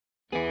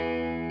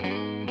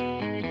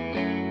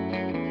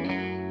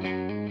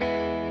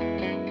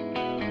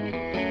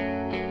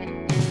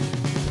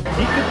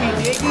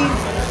digging,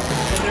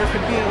 and there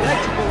could be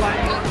electrical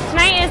lighting.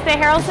 Tonight is the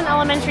Harelson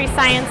Elementary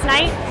Science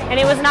Night, and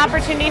it was an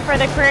opportunity for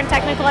the career and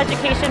technical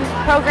education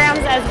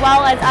programs as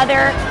well as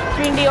other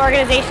community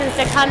organizations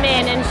to come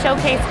in and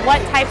showcase what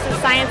types of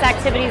science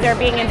activities are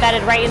being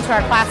embedded right into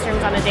our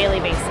classrooms on a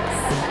daily basis.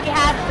 We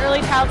have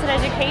early childhood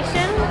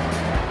education,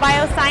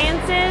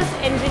 biosciences,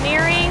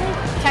 engineering,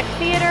 tech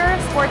theater,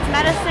 sports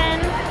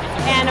medicine,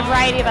 and a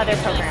variety of other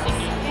programs.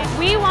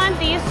 We want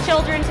these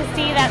children to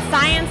see that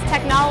science,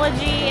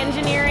 technology,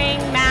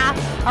 engineering, math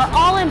are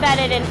all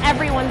embedded in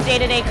everyone's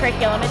day-to-day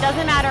curriculum. It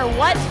doesn't matter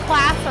what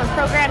class or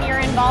program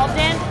you're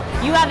involved in,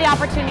 you have the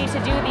opportunity to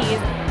do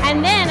these. And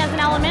then as an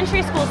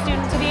elementary school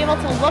student, to be able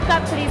to look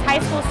up to these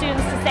high school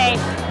students to say,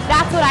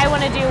 that's what I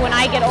want to do when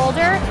I get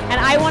older, and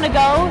I want to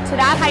go to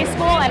that high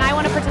school and I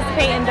want to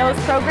participate in those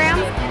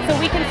programs, so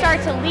we can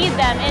start to lead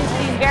them into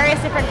these various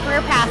different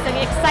career paths and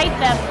excite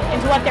them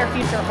into what their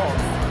future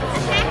holds.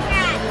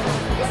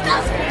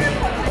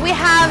 We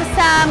have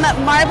some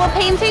marble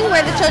painting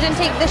where the children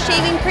take the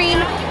shaving cream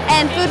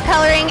and food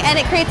coloring and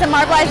it creates a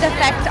marbleized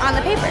effect on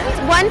the paper.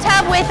 One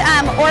tub with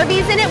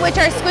Orbeez in it, which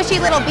are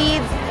squishy little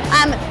beads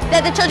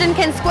that the children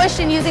can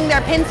squish in using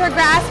their pincer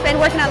grasp and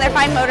working on their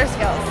fine motor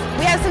skills.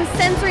 We have some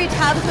sensory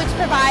tubs which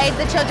provide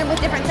the children with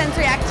different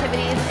sensory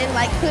activities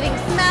including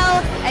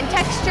smell and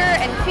texture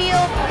and feel.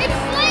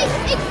 It's like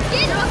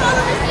it's all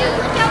of us do.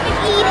 Look how we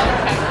eat it.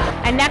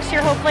 And next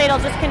year, hopefully, it'll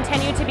just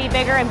continue to be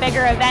bigger and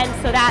bigger events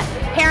so that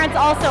parents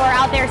also are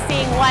out there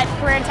seeing what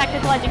career and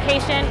technical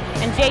education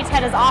and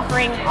JTED is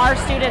offering our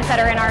students that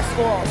are in our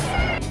schools.